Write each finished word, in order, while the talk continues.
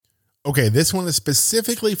Okay, this one is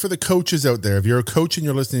specifically for the coaches out there. If you're a coach and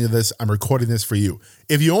you're listening to this, I'm recording this for you.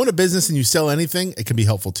 If you own a business and you sell anything, it can be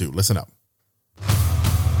helpful too. Listen up.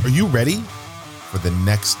 Are you ready for the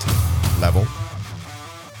next level?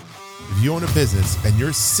 If you own a business and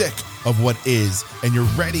you're sick of what is and you're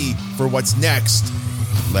ready for what's next,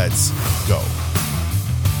 let's go.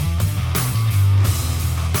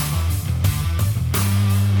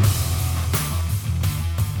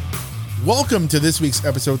 Welcome to this week's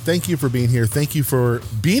episode. Thank you for being here. Thank you for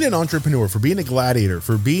being an entrepreneur, for being a gladiator,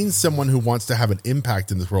 for being someone who wants to have an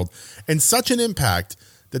impact in this world, and such an impact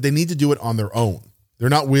that they need to do it on their own. They're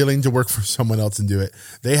not willing to work for someone else and do it.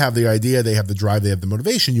 They have the idea, they have the drive, they have the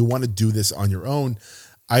motivation. You want to do this on your own.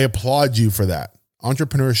 I applaud you for that.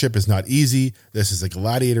 Entrepreneurship is not easy. This is a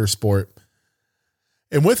gladiator sport.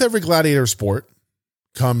 And with every gladiator sport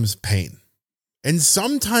comes pain. And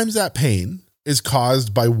sometimes that pain is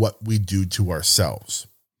caused by what we do to ourselves.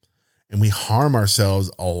 And we harm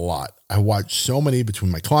ourselves a lot. I watch so many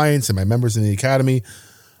between my clients and my members in the academy.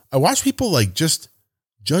 I watch people just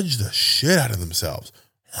judge the shit out of themselves,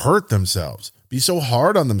 hurt themselves, be so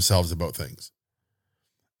hard on themselves about things.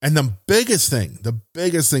 And the biggest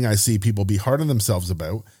thing I see people be hard on themselves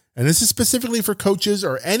about, and this is specifically for coaches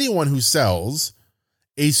or anyone who sells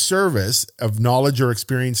a service of knowledge or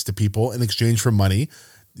experience to people in exchange for money.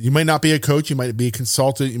 You might not be a coach. You might be a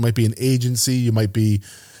consultant. You might be an agency. You might be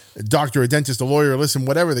a doctor, a dentist, a lawyer, listen,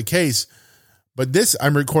 whatever the case. But this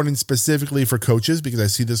I'm recording specifically for coaches because I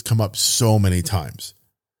see this come up so many times.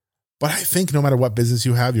 But I think no matter what business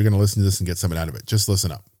you have, you're going to listen to this and get something out of it. Just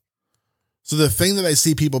listen up. So the thing that I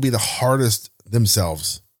see people be the hardest on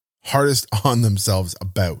themselves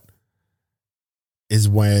about is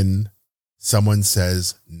when someone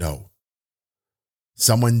says no.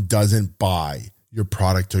 Someone doesn't buy your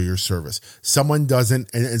product or your service. Someone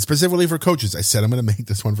doesn't, and specifically for coaches, I said I'm going to make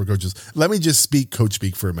this one for coaches. Let me just coach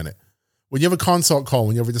speak for a minute. When you have a consult call,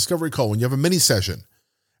 when you have a discovery call, when you have a mini session,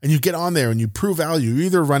 and you get on there and you prove value, you're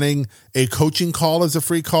either running a coaching call as a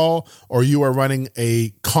free call, or you are running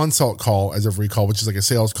a consult call as a free call, which is like a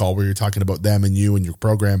sales call where you're talking about them and you and your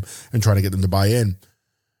program and trying to get them to buy in.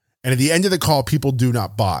 And at the end of the call, people do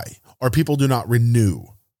not buy or people do not renew.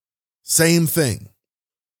 Same thing.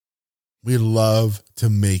 We love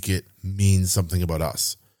to make it mean something about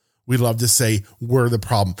us. We love to say we're the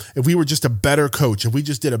problem. If we were just a better coach, if we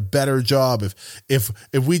just did a better job, if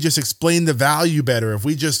we just explained the value better, if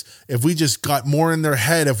we just got more in their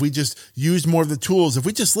head, if we just used more of the tools, if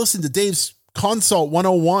we just listened to Dave's Consult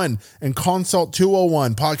 101 and Consult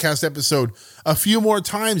 201 podcast episode a few more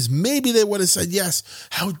times, maybe they would have said yes.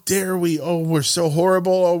 How dare we? Oh, we're so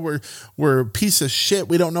horrible. Oh, we're a piece of shit.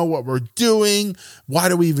 We don't know what we're doing. Why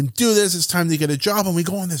do we even do this? It's time to get a job. And we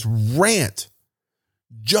go on this rant,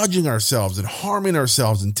 judging ourselves and harming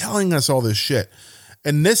ourselves and telling us all this shit.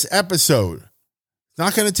 And this episode, it's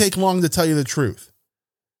not going to take long to tell you the truth,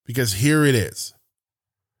 because here it is.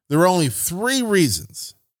 There are only 3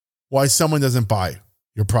 reasons why someone doesn't buy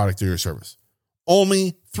your product or your service.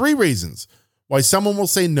 Only 3 reasons why someone will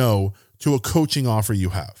say no to a coaching offer you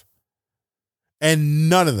have. And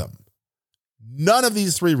none of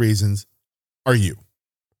these 3 reasons are you.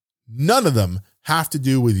 None of them have to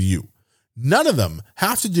do with you. None of them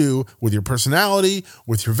have to do with your personality,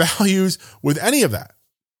 with your values, with any of that.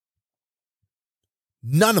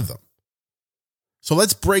 None of them. So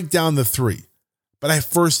let's break down the 3. But I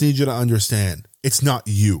first need you to understand, it's not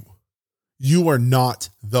you. You are not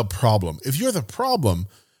the problem. If you're the problem,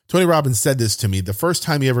 Tony Robbins said this to me the first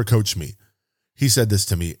time he ever coached me. He said this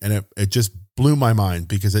to me, and it just blew my mind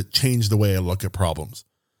because it changed the way I look at problems.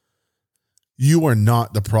 You are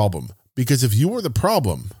not the problem, because if you were the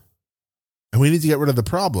problem and we need to get rid of the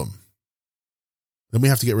problem, then we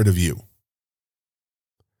have to get rid of you.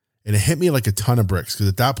 And it hit me like a ton of bricks, because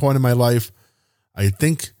at that point in my life, I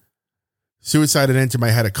think suicide had entered my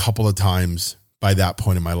head a couple of times. By that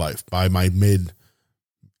point in my life, by my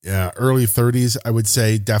early 30s, I would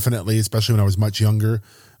say, definitely, especially when I was much younger,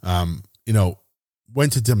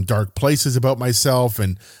 went to some dark places about myself,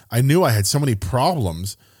 and I knew I had so many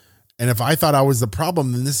problems. And if I thought I was the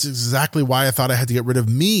problem, then this is exactly why I thought I had to get rid of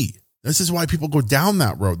me. This is why people go down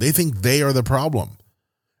that road. They think they are the problem.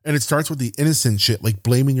 And it starts with the innocent shit, like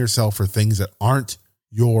blaming yourself for things that aren't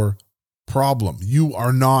your problem. You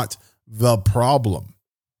are not the problem.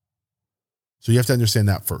 So you have to understand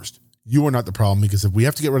that first. You are not the problem, because if we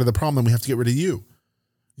have to get rid of the problem, then we have to get rid of you.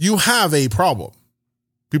 You have a problem.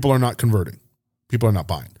 People are not converting. People are not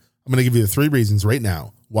buying. I'm going to give you the 3 reasons right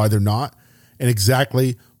now why they're not and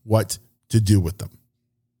exactly what to do with them.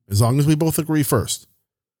 As long as we both agree first,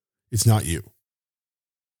 it's not you.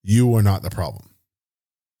 You are not the problem.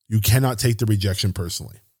 You cannot take the rejection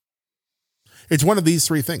personally. It's one of these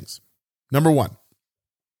three things. Number one,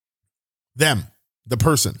 them, the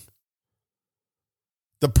person.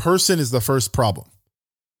 The person is the first problem.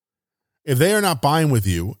 If they are not buying with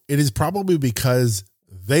you, it is probably because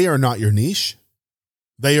they are not your niche.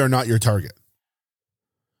 They are not your target.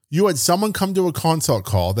 You had someone come to a consult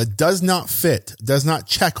call that does not fit, does not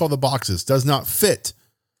check all the boxes, does not fit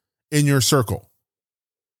in your circle.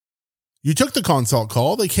 You took the consult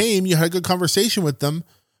call, they came, you had a good conversation with them,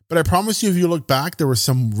 but I promise you, if you look back, there were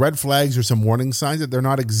some red flags or some warning signs that they're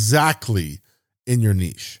not exactly in your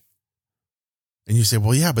niche. And you say,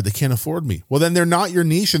 well, yeah, but they can't afford me. Well, then they're not your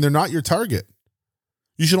niche and they're not your target.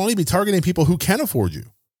 You should only be targeting people who can afford you.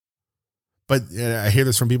 But I hear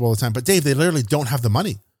this from people all the time, but Dave, they literally don't have the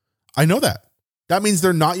money. I know that. That means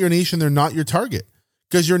they're not your niche and they're not your target,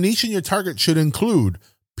 because your niche and your target should include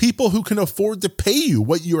people who can afford to pay you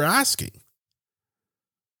what you're asking.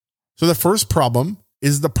 So the first problem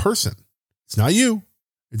is the person. It's not you,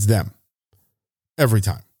 it's them. Every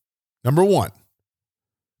time. Number one.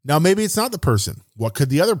 Now, maybe it's not the person. What could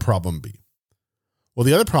the other problem be? Well,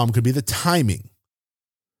 the other problem could be the timing.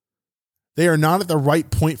 They are not at the right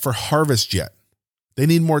point for harvest yet. They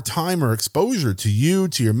need more time or exposure to you,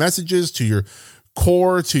 to your messages, to your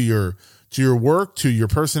core, to your work, to your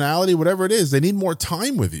personality, whatever it is. They need more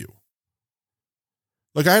time with you.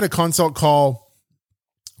 Like, I had a consult call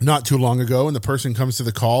not too long ago, and the person comes to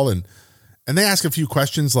the call and they ask a few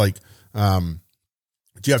questions like, do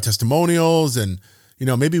you have testimonials? And,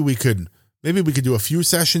 maybe we could do a few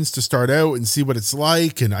sessions to start out and see what it's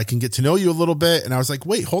like, and I can get to know you a little bit. And I was like,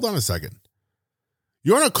 wait, hold on a second.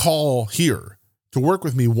 You're on a call here to work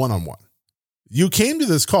with me one-on-one. You came to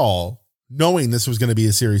this call knowing this was going to be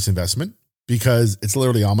a serious investment, because it's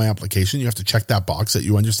literally on my application. You have to check that box that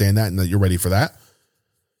you understand that and that you're ready for that.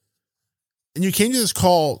 And you came to this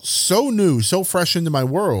call so new, so fresh into my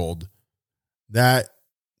world that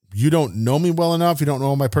you don't know me well enough. You don't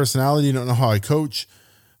know my personality. You don't know how I coach.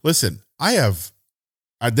 Listen, I have,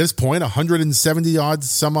 at this point, 170 odd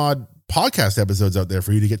podcast episodes out there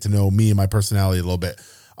for you to get to know me and my personality a little bit.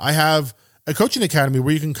 I have a coaching academy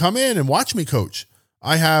where you can come in and watch me coach.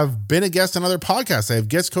 I have been a guest on other podcasts. I have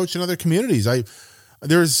guest coached in other communities.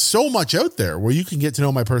 There's so much out there where you can get to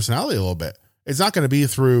know my personality a little bit. It's not going to be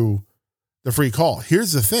through the free call.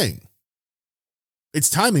 Here's the thing. It's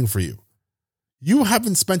timing for you. You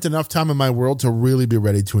haven't spent enough time in my world to really be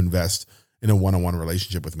ready to invest in a one-on-one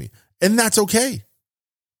relationship with me. And that's okay.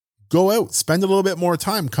 Go out, spend a little bit more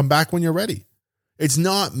time, come back when you're ready. It's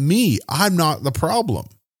not me. I'm not the problem.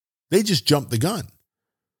 They just jumped the gun.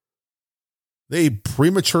 They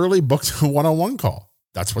prematurely booked a one-on-one call.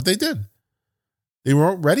 That's what they did. They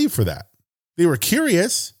weren't ready for that. They were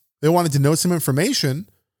curious. They wanted to know some information,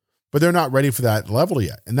 but they're not ready for that level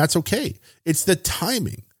yet. And that's okay. It's the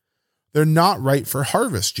timing. They're not right for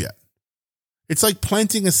harvest yet. It's like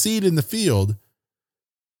planting a seed in the field,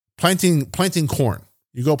 planting corn.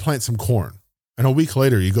 You go plant some corn, and a week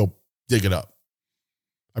later you go dig it up.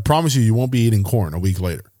 I promise you won't be eating corn a week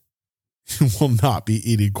later. You will not be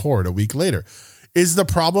eating corn a week later. Is the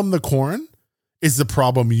problem the corn? Is the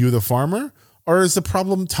problem you, the farmer? Or is the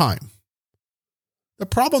problem time? The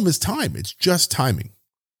problem is time. It's just timing.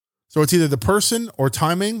 So it's either the person or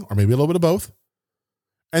timing, or maybe a little bit of both.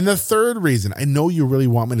 And the third reason, I know you really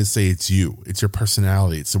want me to say it's you. It's your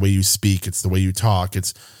personality. It's the way you speak. It's the way you talk.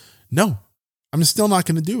 No, I'm still not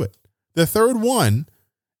going to do it. The third one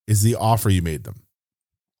is the offer you made them.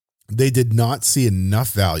 They did not see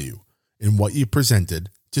enough value in what you presented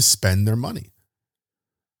to spend their money.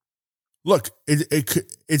 Look,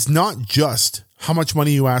 it's not just how much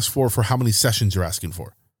money you ask for how many sessions you're asking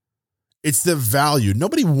for. It's the value.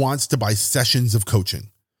 Nobody wants to buy sessions of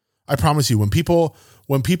coaching. I promise you, when people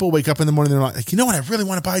wake up in the morning, they're like, you know what I really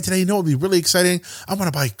want to buy today? You know what would be really exciting? I want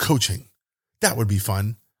to buy coaching. That would be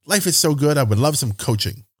fun. Life is so good. I would love some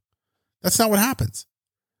coaching. That's not what happens.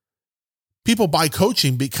 People buy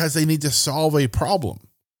coaching because they need to solve a problem.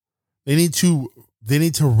 They need to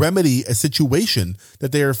remedy a situation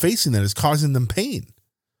that they are facing that is causing them pain.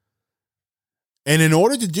 And in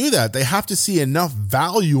order to do that, they have to see enough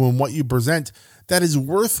value in what you present that is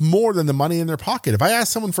worth more than the money in their pocket. If I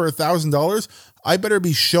ask someone for $1,000, I better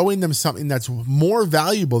be showing them something that's more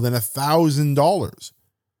valuable than $1,000.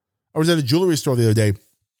 I was at a jewelry store the other day,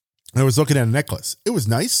 and I was looking at a necklace. It was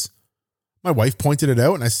nice. My wife pointed it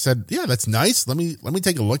out, and I said, yeah, that's nice. Let me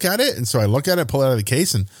take a look at it. And so I look at it, pull it out of the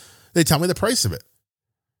case, and they tell me the price of it.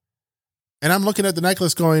 And I'm looking at the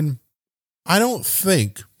necklace going, I don't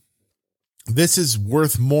think this is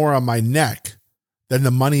worth more on my neck than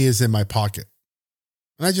the money is in my pocket.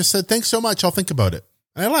 And I just said, thanks so much. I'll think about it.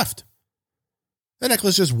 And I left. That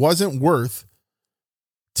necklace just wasn't worth,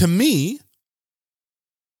 to me,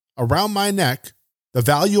 around my neck, the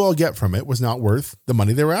value I'll get from it was not worth the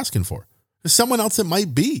money they were asking for. There's someone else it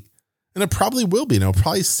might be. And it probably will be. And it'll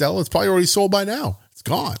probably sell. It's probably already sold by now. It's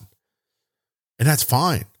gone. And that's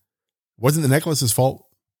fine. It wasn't the necklace's fault.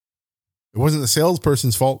 It wasn't the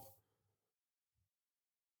salesperson's fault.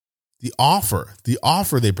 The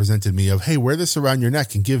offer they presented me of, hey, wear this around your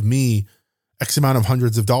neck and give me X amount of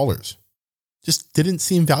hundreds of dollars, just didn't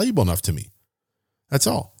seem valuable enough to me. That's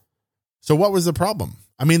all. So what was the problem?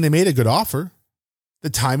 I mean, they made a good offer. The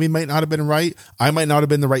timing might not have been right. I might not have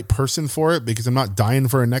been the right person for it because I'm not dying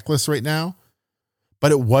for a necklace right now.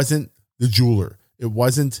 But it wasn't the jeweler. It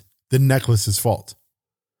wasn't the necklace's fault.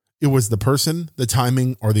 It was the person, the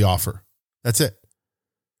timing, or the offer. That's it.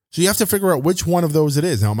 So you have to figure out which one of those it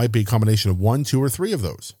is. Now, it might be a combination of 1, 2, or 3 of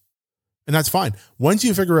those. And that's fine. Once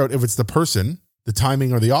you figure out if it's the person, the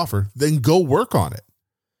timing, or the offer, then go work on it.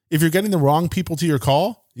 If you're getting the wrong people to your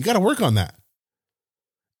call, you got to work on that.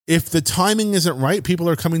 If the timing isn't right, people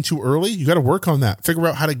are coming too early, you got to work on that. Figure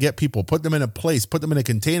out how to get people, put them in a place, put them in a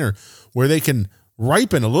container where they can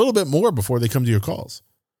ripen a little bit more before they come to your calls.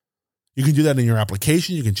 You can do that in your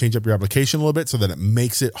application. You can change up your application a little bit so that it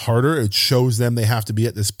makes it harder. It shows them they have to be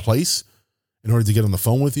at this place in order to get on the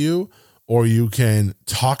phone with you, or you can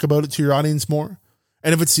talk about it to your audience more.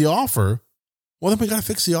 And if it's the offer, well, then we got to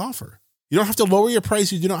fix the offer. You don't have to lower your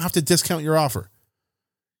price. You do not have to discount your offer.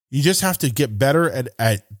 You just have to get better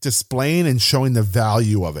at displaying and showing the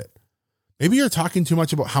value of it. Maybe you're talking too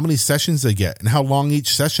much about how many sessions they get and how long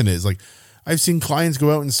each session is. Like, I've seen clients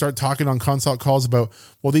go out and start talking on consult calls about,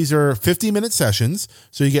 well, these are 50-minute sessions.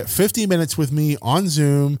 So you get 50 minutes with me on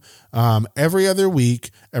Zoom every other week.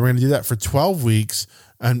 And we're going to do that for 12 weeks.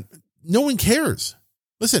 And no one cares.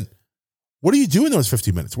 Listen, what do you do in those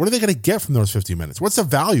 50 minutes? What are they going to get from those 50 minutes? What's the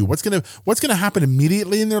value? What's going to happen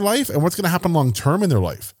immediately in their life? And what's going to happen long-term in their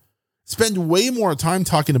life? Spend way more time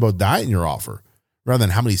talking about that in your offer rather than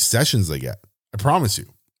how many sessions they get. I promise you.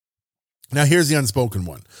 Now, here's the unspoken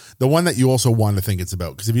one. The one that you also want to think it's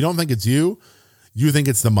about. Because if you don't think it's you think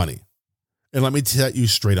it's the money. And let me tell you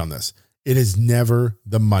straight on this. It is never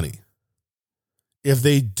the money. If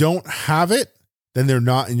they don't have it, then they're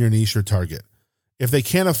not in your niche or target. If they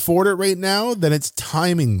can't afford it right now, then it's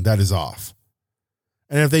timing that is off.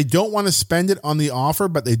 And if they don't want to spend it on the offer,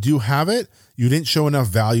 but they do have it, you didn't show enough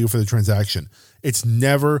value for the transaction. It's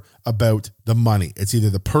never about the money. It's either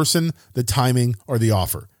the person, the timing, or the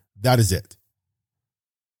offer. That is it.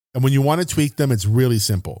 And when you want to tweak them, it's really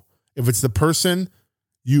simple. If it's the person,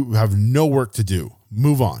 you have no work to do.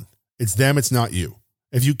 Move on. It's them, it's not you.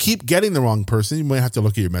 If you keep getting the wrong person, you might have to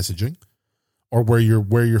look at your messaging or where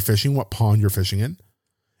you're fishing, what pond you're fishing in.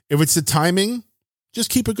 If it's the timing, just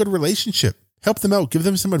keep a good relationship. Help them out, give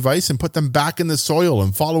them some advice, and put them back in the soil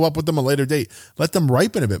and follow up with them a later date. Let them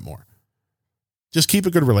ripen a bit more. Just keep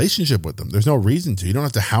a good relationship with them. There's no reason to. You don't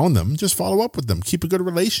have to hound them. Just follow up with them. Keep a good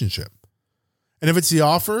relationship. And if it's the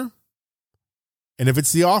offer,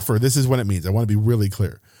 this is what it means. I want to be really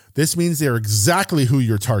clear. This means they're exactly who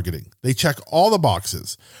you're targeting. They check all the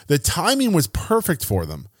boxes. The timing was perfect for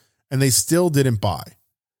them, and they still didn't buy.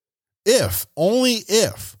 Only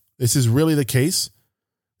if this is really the case,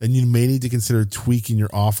 then you may need to consider tweaking your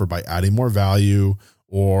offer by adding more value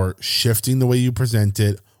or shifting the way you present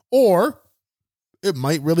it, or it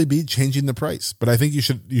might really be changing the price. But I think you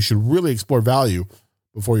should really explore value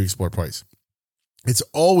before you explore price. It's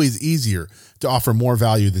always easier to offer more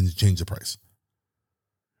value than to change the price.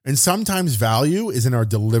 And sometimes value is in our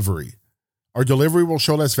delivery. Our delivery will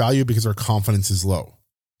show less value because our confidence is low.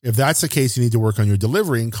 If that's the case, you need to work on your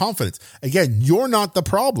delivery and confidence. Again, you're not the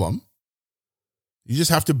problem. You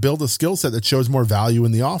just have to build a skill set that shows more value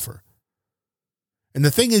in the offer. And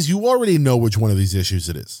the thing is, you already know which one of these issues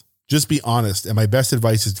it is. Just be honest. And my best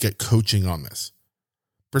advice is to get coaching on this.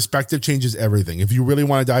 Perspective changes everything. If you really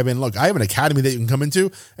want to dive in, look, I have an academy that you can come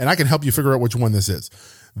into and I can help you figure out which one this is.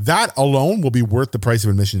 That alone will be worth the price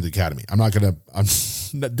of admission to the academy.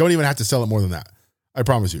 Don't even have to sell it more than that. I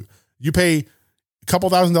promise you. You pay a couple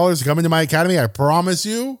 $1,000s to come into my academy. I promise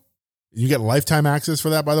you get lifetime access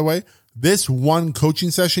for that, by the way. This one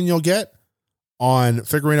coaching session you'll get on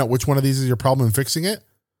figuring out which one of these is your problem and fixing it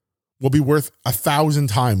will be worth 1,000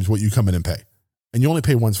 times what you come in and pay. And you only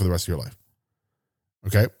pay once for the rest of your life.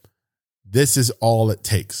 Okay. This is all it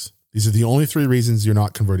takes. These are the only 3 reasons you're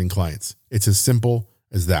not converting clients. It's as simple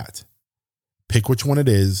as that. Pick which one it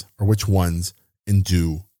is or which ones and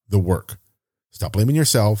do the work. Stop blaming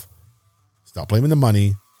yourself. Stop blaming the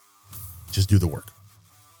money. Just do the work.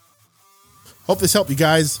 Hope this helped you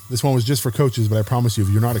guys. This one was just for coaches, but I promise you, if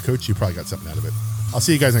you're not a coach, you probably got something out of it. I'll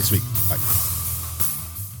see you guys next week. Bye.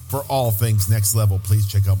 For all things Next Level, please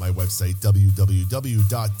check out my website,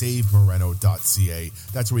 www.davemoreno.ca.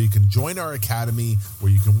 That's where you can join our academy,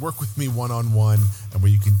 where you can work with me one-on-one, and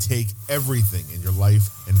where you can take everything in your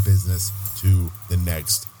life and business to the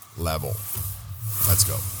next level. Let's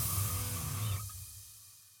go.